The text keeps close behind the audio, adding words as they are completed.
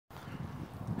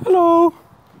Hello.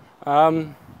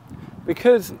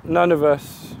 Because none of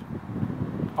us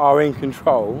are in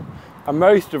control, and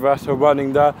most of us are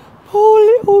running the poor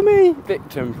little me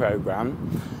victim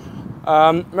program,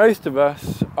 most of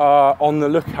us are on the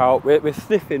lookout. We're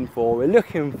sniffing for, we're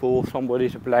looking for somebody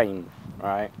to blame,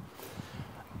 right?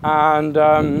 And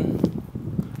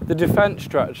the defense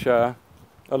structure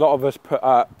a lot of us put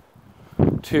up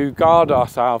to guard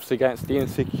ourselves against the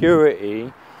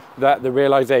insecurity that the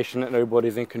realization that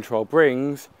nobody's in control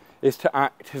brings is to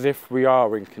act as if we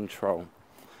are in control.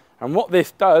 And what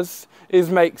this does is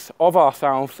makes of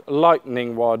ourselves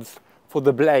lightning rods for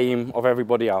the blame of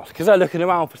everybody else. Because they're looking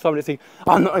around for somebody to say,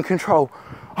 I'm not in control.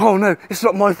 Oh no, it's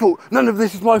not my fault. None of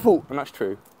this is my fault. And that's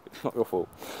true. It's not your fault.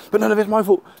 But none of it's my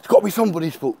fault. It's got to be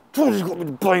somebody's fault. Somebody's got to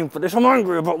be blamed for this. I'm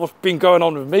angry about what's been going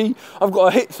on with me. I've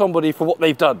got to hit somebody for what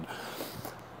they've done.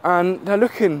 And they're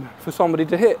looking for somebody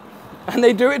to hit. And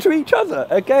they do it to each other,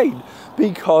 again,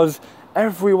 because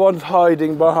everyone's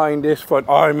hiding behind this front.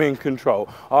 I'm in control,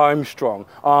 I'm strong,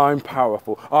 I'm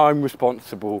powerful, I'm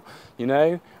responsible, you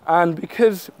know? And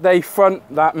because they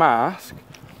front that mask,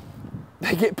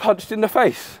 they get punched in the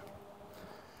face.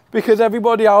 Because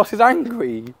everybody else is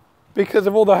angry, because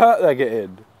of all the hurt they're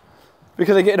getting.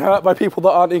 Because they're getting hurt by people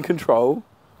that aren't in control.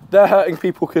 They're hurting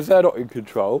people because they're not in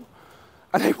control.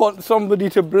 And they want somebody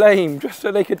to blame just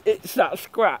so they can itch that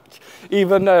scratch,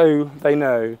 even though they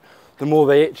know the more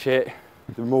they itch it,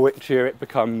 the more itchier it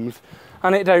becomes,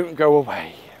 and it don't go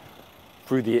away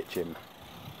through the itching.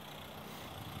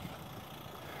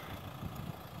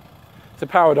 It's a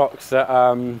paradox that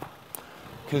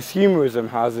consumerism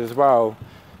has as well,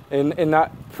 in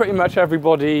that pretty much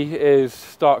everybody is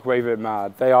stark raving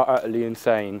mad. They are utterly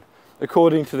insane,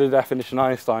 according to the definition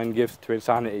Einstein gives to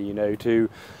insanity, you know, to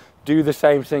do the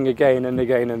same thing again and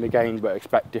again and again but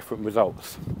expect different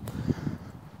results.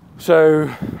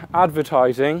 So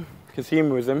advertising,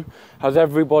 consumerism, has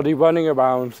everybody running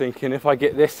around thinking if I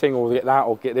get this thing or get that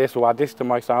or get this or add this to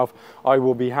myself, I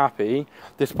will be happy,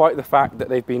 despite the fact that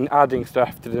they've been adding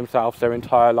stuff to themselves their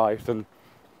entire lives and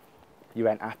you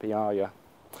ain't happy, are you?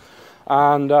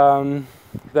 And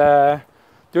they're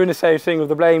doing the same thing with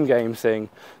the blame game thing.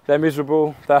 They're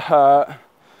miserable, they're hurt,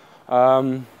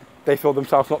 they feel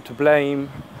themselves not to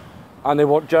blame, and they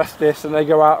want justice, and they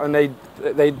go out and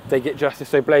they get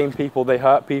justice. They blame people, they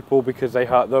hurt people because they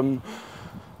hurt them,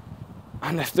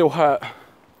 and they're still hurt.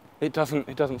 It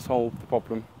doesn't solve the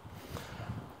problem.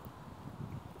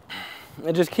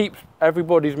 It just keeps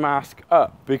everybody's mask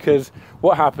up, because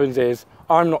what happens is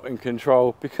I'm not in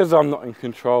control. Because I'm not in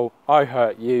control, I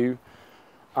hurt you,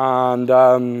 and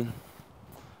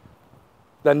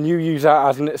then you use that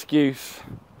as an excuse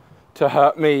to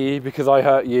hurt me because I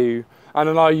hurt you, and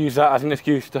then I use that as an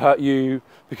excuse to hurt you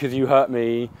because you hurt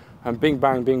me, and bing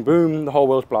bang bing boom, the whole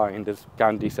world's blind, as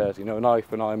Gandhi says, you know, an eye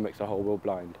for an eye makes the whole world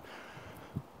blind.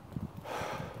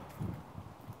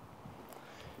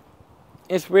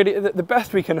 It's really the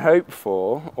best we can hope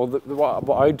for, or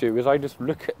what I do is I just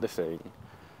look at the thing.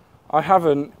 I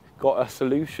haven't got a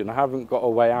solution, I haven't got a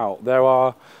way out. There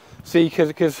are, see,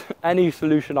 because any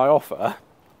solution I offer,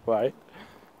 right,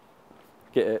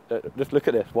 get it, just look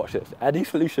at this, watch this. Any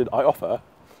solution I offer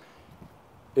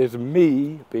is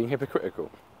me being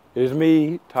hypocritical. It is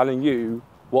me telling you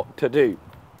what to do.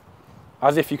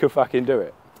 As if you could fucking do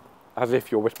it. As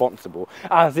if you're responsible.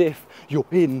 As if you're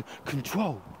in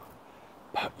control.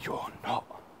 But you're not.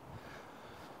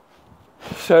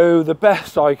 So the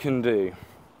best I can do,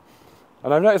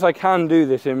 and I've noticed I can do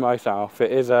this in myself,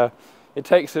 it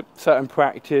takes a certain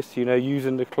practice, you know,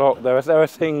 using the clock. There are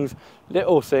things,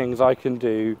 little things I can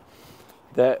do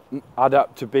that add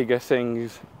up to bigger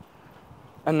things,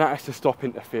 and that is to stop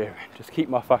interfering, just keep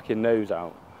my fucking nose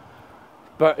out.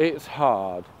 But it's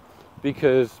hard,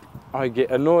 because I get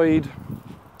annoyed,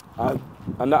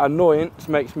 and that annoyance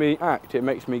makes me act. It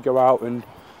makes me go out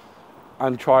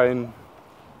and try and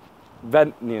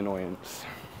vent the annoyance.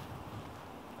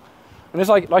 And it's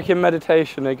like in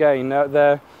meditation again,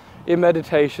 in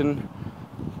meditation,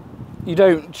 you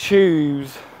don't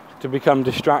choose to become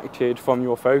distracted from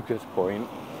your focus point.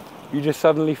 You just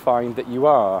suddenly find that you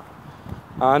are.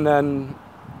 And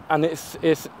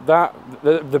it's that,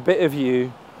 the bit of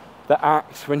you that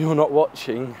acts when you're not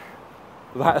watching,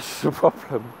 that's the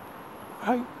problem,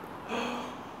 right?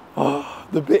 Oh,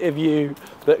 the bit of you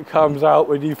that comes out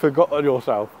when you've forgotten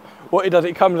yourself. What it does,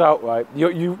 it comes out, right?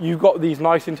 You've got these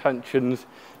nice intentions,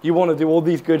 you want to do all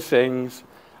these good things,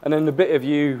 and then the bit of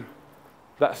you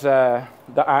that's there,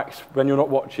 that acts when you're not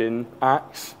watching,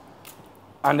 acts,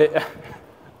 and it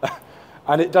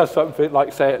does something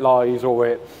like say it lies, or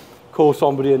it calls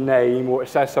somebody a name, or it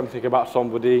says something about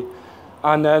somebody,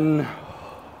 and then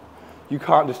you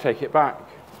can't just take it back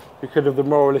because of the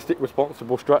moralistic,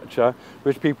 responsible structure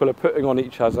which people are putting on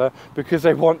each other because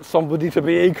they want somebody to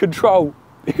be in control.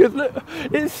 Because look,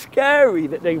 it's scary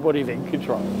that nobody's in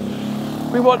control.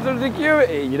 We want some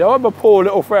security, you know. I'm a poor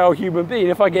little frail human being.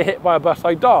 If I get hit by a bus,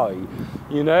 I die,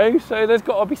 you know. So there's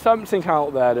got to be something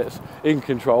out there that's in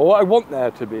control. What I want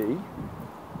there to be.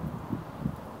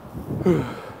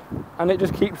 And it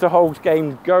just keeps the whole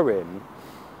game going.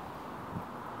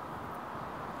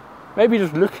 Maybe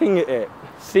just looking at it,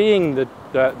 seeing the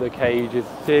cage is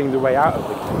seeing the way out of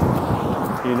the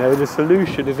cage. You know, the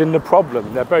solution is in the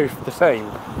problem. They're both the same.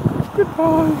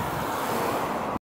 Goodbye.